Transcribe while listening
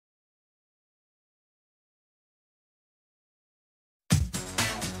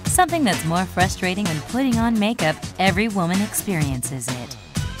something that's more frustrating than putting on makeup. Every woman experiences it.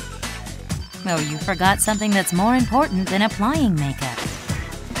 Oh, you forgot something that's more important than applying makeup.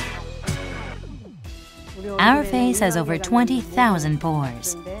 Our face has over 20,000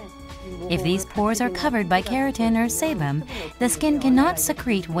 pores. If these pores are covered by keratin or sebum, the skin cannot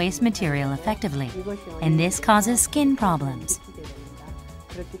secrete waste material effectively, and this causes skin problems.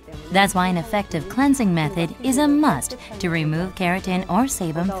 That's why an effective cleansing method is a must to remove keratin or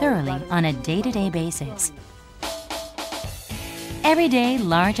sebum thoroughly on a day-to-day basis. Every day,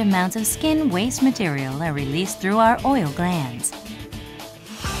 large amounts of skin waste material are released through our oil glands.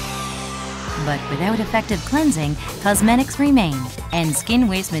 But without effective cleansing, cosmetics remain, and skin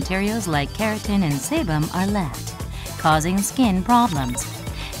waste materials like keratin and sebum are left, causing skin problems.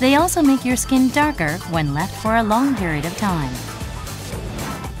 They also make your skin darker when left for a long period of time.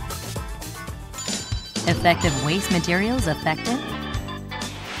 Effective waste materials effective?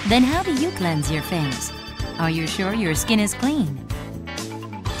 Then how do you cleanse your face? Are you sure your skin is clean?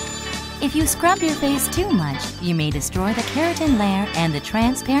 If you scrub your face too much, you may destroy the keratin layer and the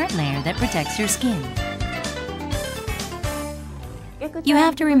transparent layer that protects your skin. You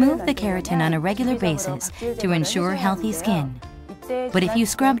have to remove the keratin on a regular basis to ensure healthy skin. But if you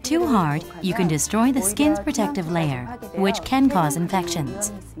scrub too hard, you can destroy the skin's protective layer, which can cause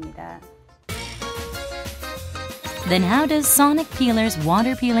infections. Then how does Sonic Peeler's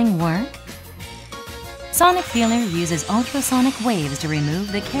water peeling work? Sonic Peeler uses ultrasonic waves to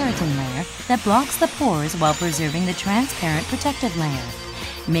remove the keratin layer that blocks the pores while preserving the transparent protective layer,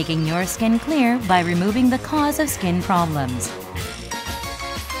 making your skin clear by removing the cause of skin problems.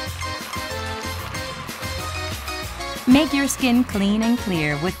 Make your skin clean and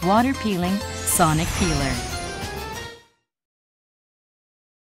clear with water peeling Sonic Peeler.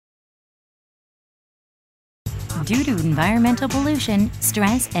 Due to environmental pollution,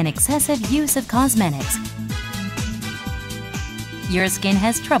 stress, and excessive use of cosmetics, your skin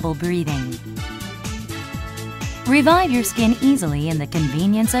has trouble breathing. Revive your skin easily in the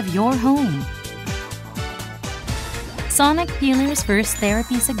convenience of your home. Sonic Peeler's first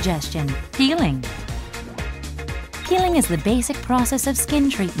therapy suggestion: peeling. Peeling is the basic process of skin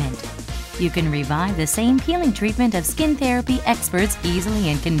treatment. You can revive the same peeling treatment of skin therapy experts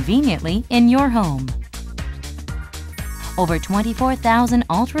easily and conveniently in your home. Over 24,000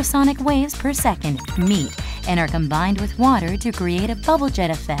 ultrasonic waves per second meet and are combined with water to create a bubble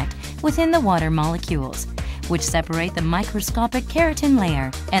jet effect within the water molecules, which separate the microscopic keratin layer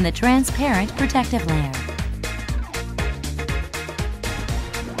and the transparent protective layer.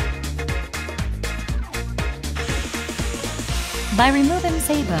 By removing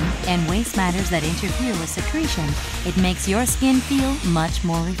sebum and waste matters that interfere with secretion, it makes your skin feel much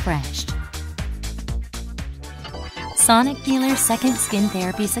more refreshed. Sonic Peeler's second skin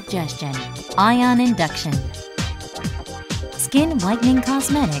therapy suggestion: ion induction. Skin whitening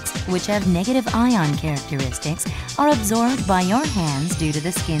cosmetics, which have negative ion characteristics, are absorbed by your hands due to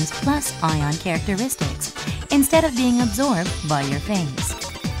the skin's plus ion characteristics, instead of being absorbed by your face.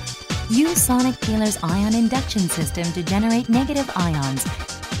 Use Sonic Peeler's ion induction system to generate negative ions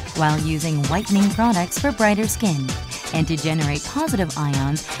while using whitening products for brighter skin, and to generate positive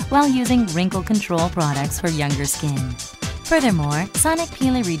ions while using wrinkle control products for younger skin. Furthermore, Sonic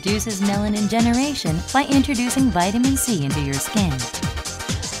Peeler reduces melanin generation by introducing vitamin C into your skin.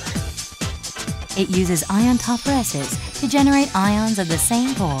 It uses ion tophoresis to generate ions of the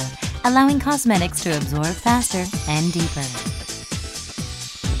same pole, allowing cosmetics to absorb faster and deeper.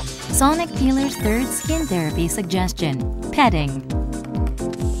 Sonic Peeler's third skin therapy suggestion: petting.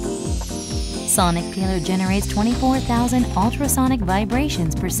 Sonic Peeler generates 24,000 ultrasonic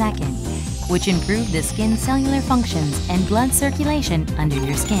vibrations per second, which improve the skin's cellular functions and blood circulation under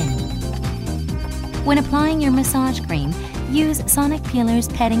your skin. When applying your massage cream, use Sonic Peeler's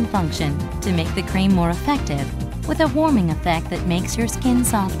petting function to make the cream more effective, with a warming effect that makes your skin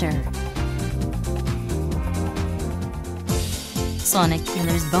softer. Sonic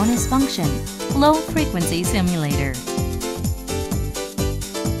Peeler's bonus function: low frequency simulator.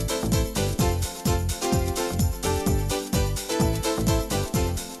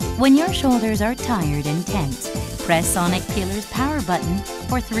 When your shoulders are tired and tense, press Sonic Peeler's power button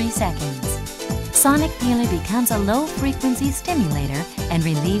for 3 seconds. Sonic Peeler becomes a low-frequency stimulator and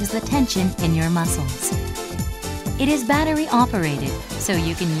relieves the tension in your muscles. It is battery-operated, so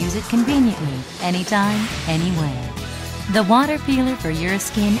you can use it conveniently, anytime, anywhere. The water peeler for your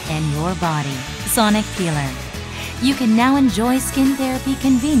skin and your body, Sonic Peeler. You can now enjoy skin therapy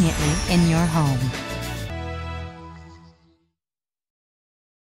conveniently in your home.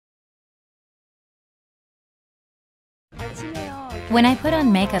 아침에요. When I put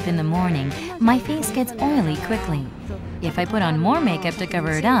on makeup in the morning, my face gets oily quickly. If I put on more makeup to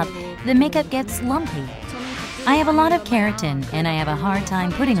cover it up, the makeup gets lumpy. I have a lot of keratin and I have a hard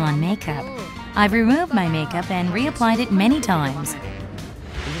time putting on makeup. I've removed my makeup and reapplied it many times.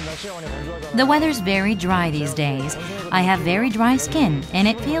 The weather's very dry these days. I have very dry skin and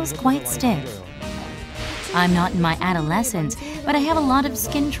it feels quite stiff. I'm not in my adolescence, but I have a lot of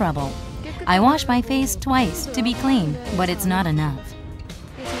skin trouble. I wash my face twice to be clean, but it's not enough.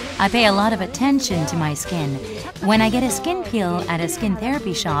 I pay a lot of attention to my skin. When I get a skin peel at a skin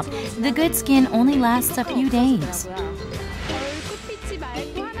therapy shop, the good skin only lasts a few days.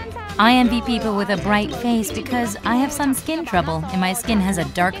 I envy people with a bright face because I have some skin trouble and my skin has a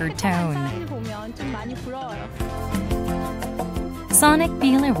darker tone. Sonic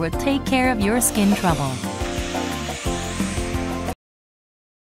Peeler will take care of your skin trouble.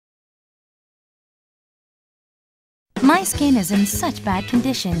 My skin is in such bad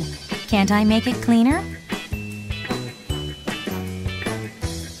condition. Can't I make it cleaner?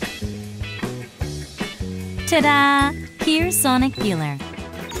 Ta-da! Here's Sonic Peeler.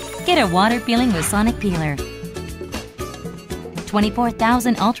 Get a water peeling with Sonic Peeler.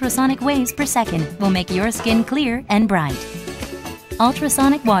 24,000 ultrasonic waves per second will make your skin clear and bright.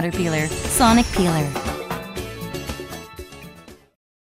 Ultrasonic water peeler, Sonic Peeler.